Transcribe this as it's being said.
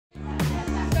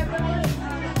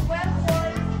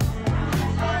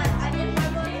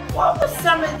What were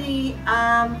some of the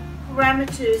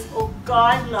parameters or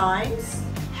guidelines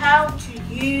how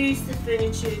to use the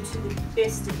furniture to the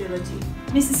best ability?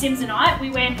 Mrs. Sims and I,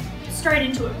 we went straight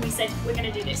into it and we said, we're going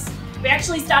to do this. We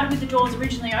actually started with the doors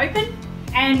originally open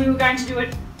and we were going to do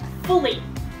it fully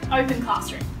open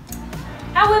classroom.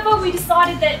 However, we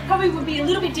decided that probably would be a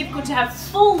little bit difficult to have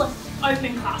full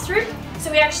open classroom,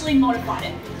 so we actually modified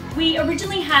it. We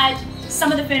originally had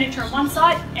some of the furniture on one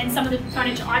side and some of the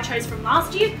furniture I chose from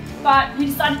last year, but we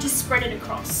decided to spread it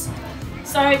across.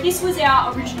 So this was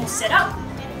our original setup.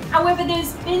 However,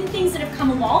 there's been things that have come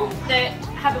along that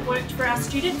haven't worked for our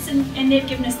students and they've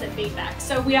given us their feedback.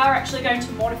 So we are actually going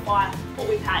to modify what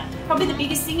we've had. Probably the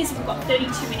biggest thing is we've got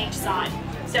 32 in each side.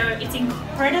 So it's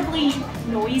incredibly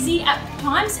noisy at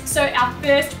times. So our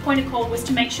first point of call was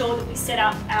to make sure that we set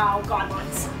up our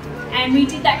guidelines. And we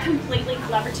did that completely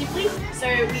collaboratively. So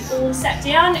we all sat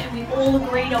down and we all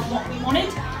agreed on what we wanted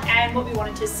and what we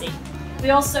wanted to see. We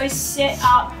also set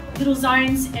up little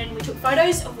zones and we took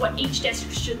photos of what each desk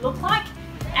should look like,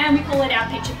 and we call it our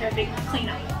picture perfect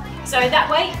cleanup. So that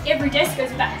way every desk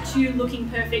goes back to looking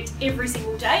perfect every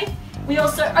single day. We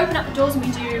also open up the doors and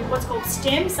we do what's called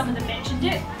STEM, some of them mentioned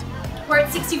it. We're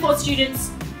at 64 students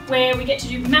where we get to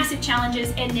do massive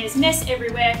challenges and there's mess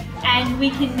everywhere and we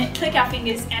can click our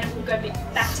fingers and it will go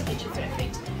back to picture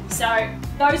perfect. So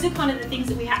those are kind of the things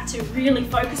that we had to really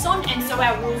focus on, and so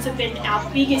our rules have been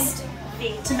our biggest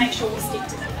thing to make sure we stick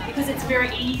to them, because it's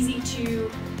very easy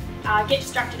to get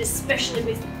distracted, especially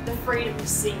with the freedom of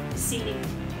seating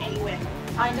anywhere.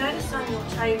 I noticed on your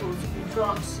tables you've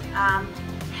got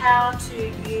how to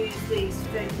use this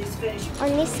furniture. On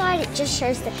this side it just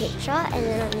shows the picture, and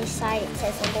then on this side it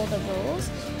says like all the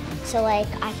rules. So like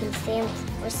I can stand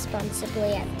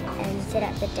responsibly and sit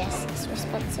at the desks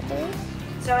responsibly.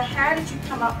 So how did you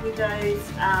come up with those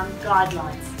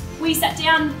guidelines? We sat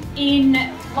down in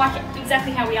like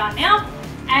exactly how we are now,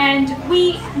 and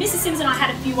Mrs. Sims and I had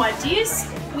a few ideas.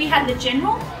 We had the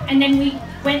general, and then we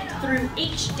went through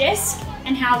each desk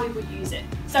and how we would use it.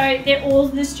 So they're all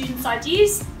the students'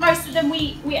 ideas. Most of them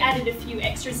we added a few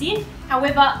extras in.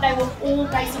 However, they were all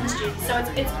based on the students. So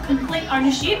it's complete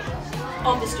ownership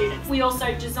of the students. We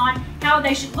also designed how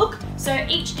they should look. So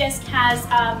each desk has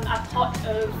a pot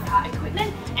of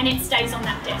equipment and it stays on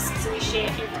that desk. So we share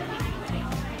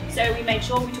everything. So we made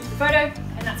sure we took the photo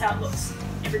and that's how it looks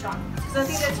every time. So I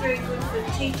think that's very good for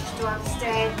the teachers to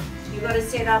understand. You've got to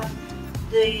set up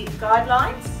the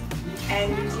guidelines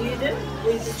and review them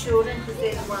with the children because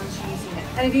they're the ones using it.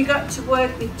 And have you got to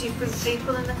work with different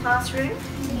people in the classroom?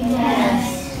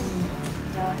 Yes.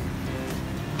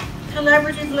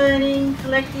 Collaborative learning,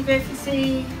 collective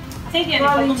efficacy. I think the only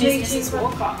problem is Mrs.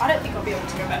 Walker. I don't think I'll be able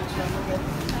to go back to a normal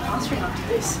classroom after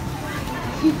this.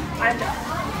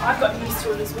 I've gotten used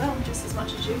to it as well, just as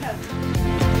much as you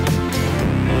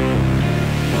have.